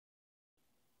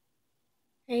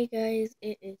Hey guys,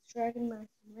 it is Dragon Master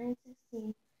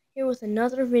 916 here with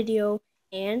another video,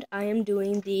 and I am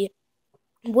doing the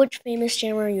which famous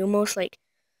jam are you most like?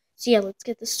 So yeah, let's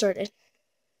get this started.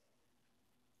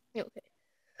 Okay.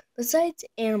 Besides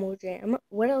Animal Jam,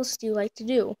 what else do you like to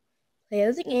do? Play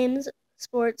other games,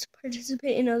 sports,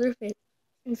 participate in other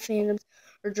fandoms,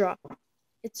 or draw?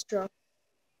 It's draw.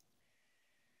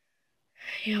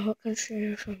 Yeah, what country are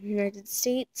you from? United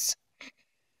States.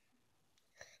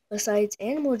 Besides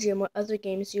Animal Jam, what other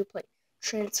games do you play?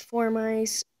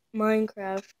 Transformice,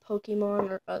 Minecraft, Pokemon,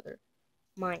 or other?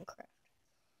 Minecraft.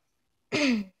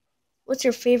 What's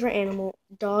your favorite animal?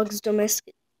 Dogs,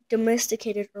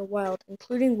 domesticated or wild,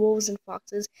 including wolves and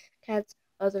foxes, cats,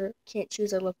 other, can't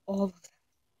choose. I love all of them.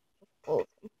 All of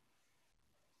them.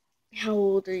 How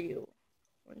old are you?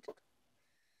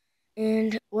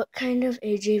 And what kind of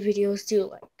AJ videos do you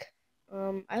like?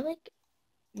 I like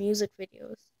music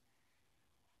videos.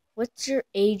 What's your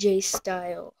AJ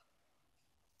style?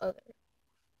 Other.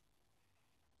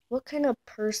 What kind of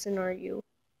person are you?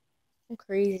 I'm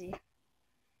crazy.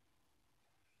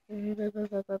 What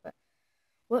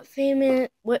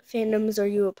fandoms are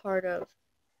you a part of?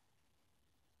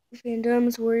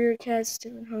 Fandoms, Warrior Cats,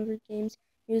 Different Hunger Games,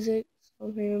 Music,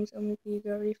 Small Fandoms, MVP,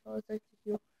 Gravity Falls, Doctor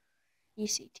Who,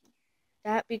 ECT.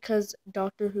 That because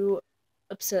Doctor Who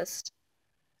obsessed.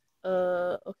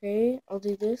 Okay, I'll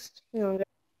do this. Hang on, guys.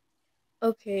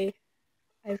 Okay,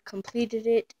 I've completed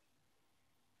it,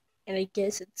 and I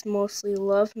guess it's mostly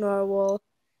Love Narwhal.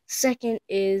 Second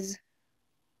is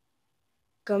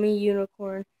Gummy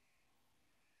Unicorn.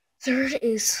 Third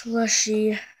is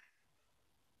Slushy,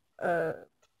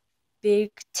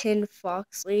 Big Tin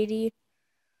Fox Lady,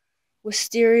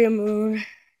 Wisteria Moon,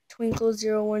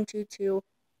 Twinkle0122,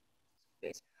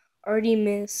 Artie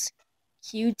Miss,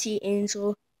 QT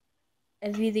Angel,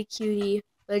 Evie the Cutie,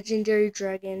 Legendary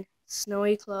Dragon,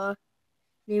 Snowy Claw,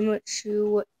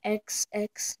 Namachu, XX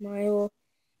Smile,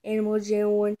 Animal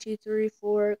Jam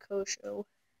 1234, Kosho,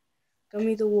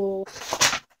 Gummy the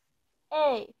Wolf.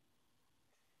 Hey!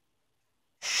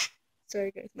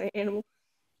 Sorry guys, my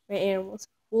animals.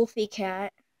 Wolfie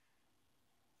Cat,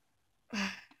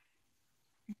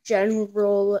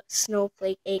 General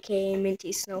Snowflake, aka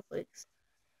Minty Snowflakes,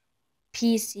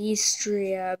 PC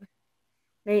Striab,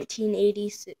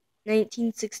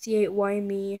 1968 Why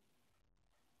Me,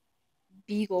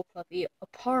 Beagle Puppy,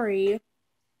 Apari,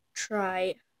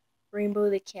 Try, Rainbow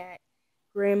the Cat,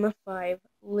 Grandma 5,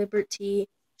 Liberty,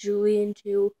 Julian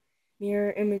 2,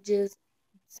 Mirror Images,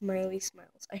 Smiley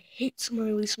Smiles. I hate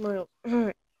Smiley Smiles.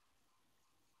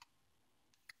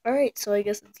 Alright, so I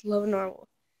guess it's Love Normal.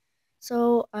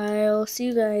 So I'll see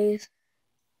you guys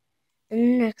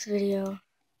in the next video.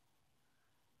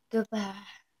 Goodbye.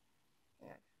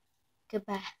 Yeah.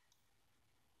 Goodbye.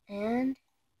 And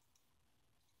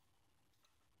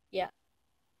yeah,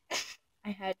 I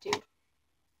had to.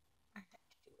 I had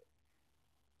to do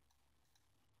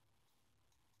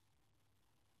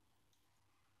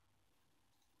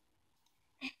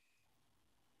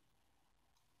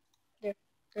it.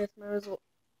 There's my result.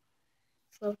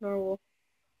 It's Love Normal.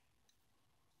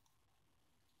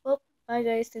 Well, bye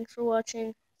guys. Thanks for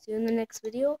watching. See you in the next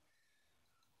video.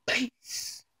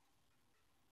 Peace.